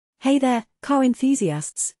Hey there, car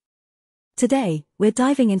enthusiasts! Today, we're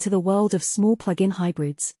diving into the world of small plug-in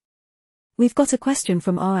hybrids. We've got a question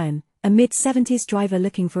from RN, a mid-70s driver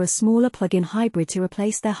looking for a smaller plug-in hybrid to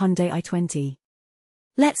replace their Hyundai i20.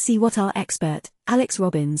 Let's see what our expert, Alex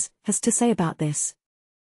Robbins, has to say about this.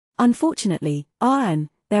 Unfortunately,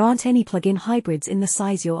 RN, there aren't any plug-in hybrids in the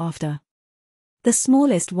size you're after. The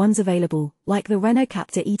smallest ones available, like the Renault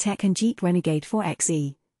Captur E-Tech and Jeep Renegade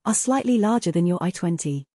 4xe, are slightly larger than your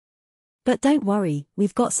i20. But don't worry,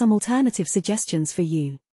 we've got some alternative suggestions for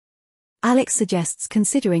you. Alex suggests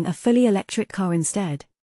considering a fully electric car instead.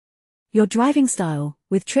 Your driving style,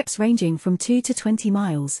 with trips ranging from 2 to 20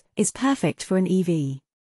 miles, is perfect for an EV.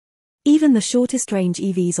 Even the shortest range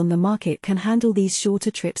EVs on the market can handle these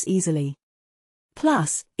shorter trips easily.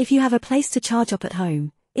 Plus, if you have a place to charge up at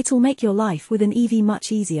home, it'll make your life with an EV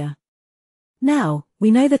much easier. Now,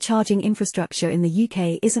 we know the charging infrastructure in the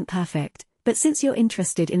UK isn't perfect, but since you're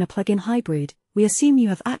interested in a plug-in hybrid, we assume you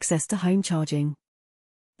have access to home charging.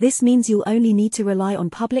 This means you'll only need to rely on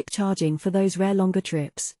public charging for those rare longer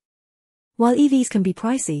trips. While EVs can be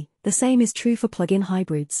pricey, the same is true for plug-in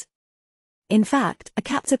hybrids. In fact, a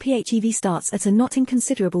Captur PHEV starts at a not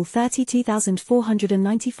inconsiderable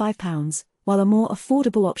 £32,495, while a more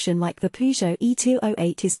affordable option like the Peugeot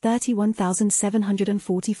E208 is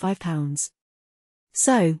 £31,745.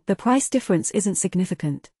 So, the price difference isn't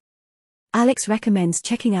significant. Alex recommends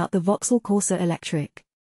checking out the Vauxhall Corsa Electric.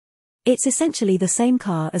 It's essentially the same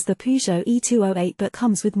car as the Peugeot E208 but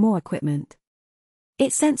comes with more equipment.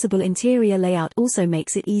 Its sensible interior layout also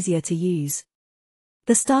makes it easier to use.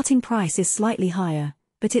 The starting price is slightly higher,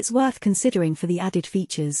 but it's worth considering for the added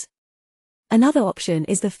features. Another option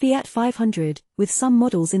is the Fiat 500, with some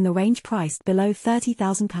models in the range priced below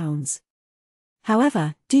 £30,000.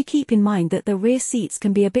 However, do keep in mind that the rear seats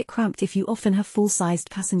can be a bit cramped if you often have full-sized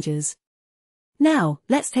passengers. Now,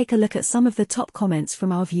 let's take a look at some of the top comments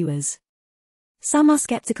from our viewers. Some are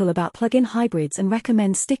skeptical about plug-in hybrids and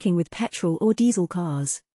recommend sticking with petrol or diesel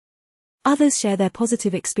cars. Others share their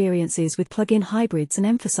positive experiences with plug-in hybrids and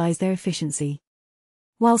emphasize their efficiency.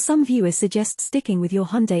 While some viewers suggest sticking with your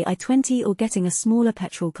Hyundai i20 or getting a smaller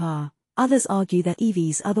petrol car, others argue that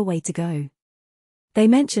EVs are the way to go. They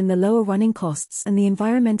mention the lower running costs and the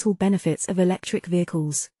environmental benefits of electric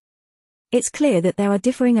vehicles. It's clear that there are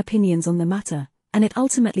differing opinions on the matter, and it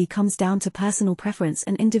ultimately comes down to personal preference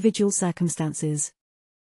and individual circumstances.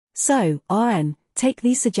 So, RN, take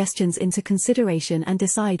these suggestions into consideration and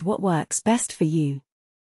decide what works best for you.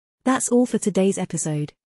 That's all for today's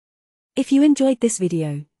episode. If you enjoyed this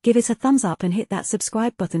video, give it a thumbs up and hit that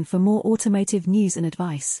subscribe button for more automotive news and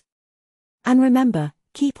advice. And remember,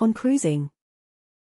 keep on cruising.